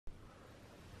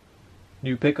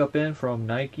new pickup in from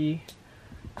Nike.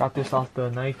 Got this off the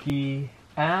Nike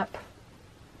app.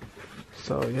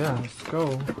 So yeah, let's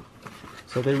go.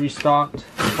 So they restocked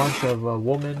a bunch of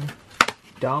woman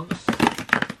dunks.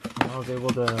 I was able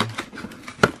to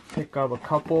pick up a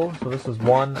couple. So this is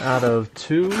 1 out of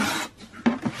 2.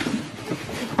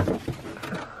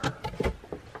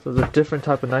 So the different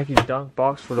type of Nike dunk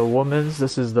box for the women's.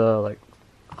 This is the like,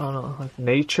 I don't know, like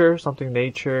nature, something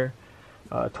nature.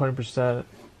 20%.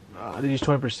 They use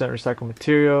 20% recycled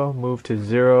material. Move to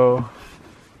 0.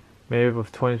 Made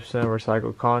with 20%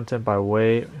 recycled content by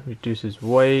weight. Reduces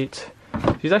weight.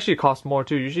 These actually cost more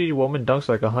too. Usually woman dunks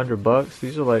are like $100.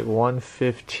 These are like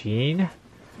 $115.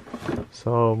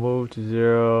 So move to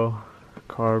 0.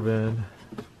 Carbon.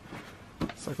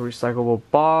 It's like a recyclable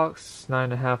box.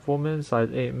 9.5 women's, size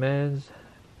 8 men's.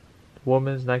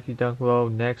 Women's Nike Dunk Low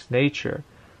Next Nature.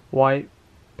 White,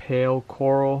 pale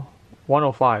coral.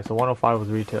 105. So 105 was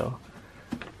retail.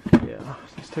 Yeah,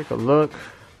 let's take a look.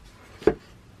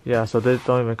 Yeah, so they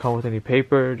don't even come with any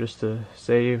paper, just to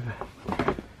save.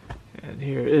 And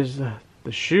here is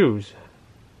the shoes.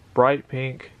 Bright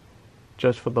pink,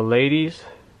 just for the ladies.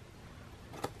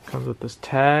 Comes with this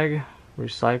tag,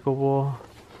 recyclable.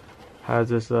 Has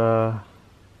this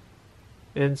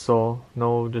insole,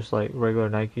 no just like regular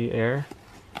Nike Air.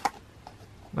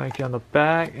 Nike on the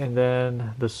back, and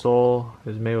then the sole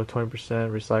is made with 20%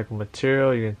 recycled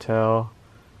material. You can tell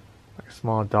like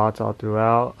small dots all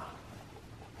throughout.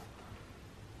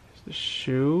 Here's the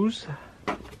shoes.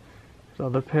 Here's the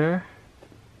other pair.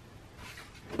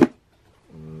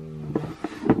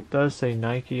 It does say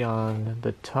Nike on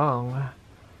the tongue,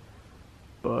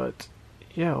 but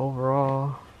yeah,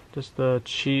 overall just the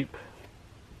cheap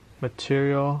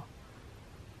material.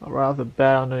 Right off the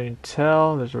bat, I don't even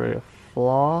tell. There's already a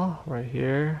flaw right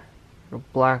here. A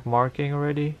black marking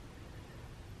already.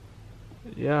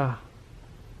 Yeah.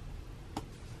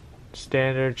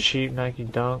 Standard cheap Nike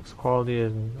Dunks. Quality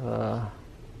is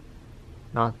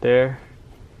not there.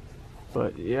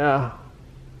 But yeah.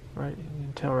 Right, you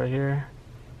can tell right here.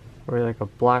 Already like a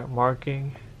black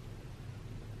marking.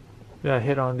 Yeah,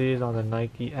 hit on these on the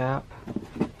Nike app.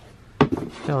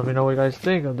 Yeah, let me know what you guys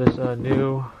think of this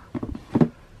new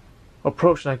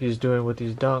approach Nike's doing with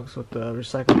these dunks with the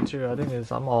recycled material. I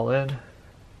think I'm all in.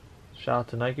 Shout out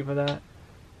to Nike for that.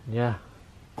 Yeah,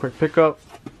 quick pickup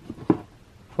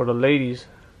for the ladies.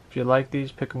 If you like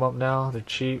these, pick them up now. They're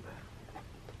cheap.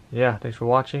 Yeah, thanks for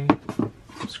watching.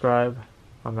 Subscribe.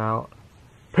 I'm out.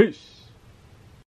 Peace.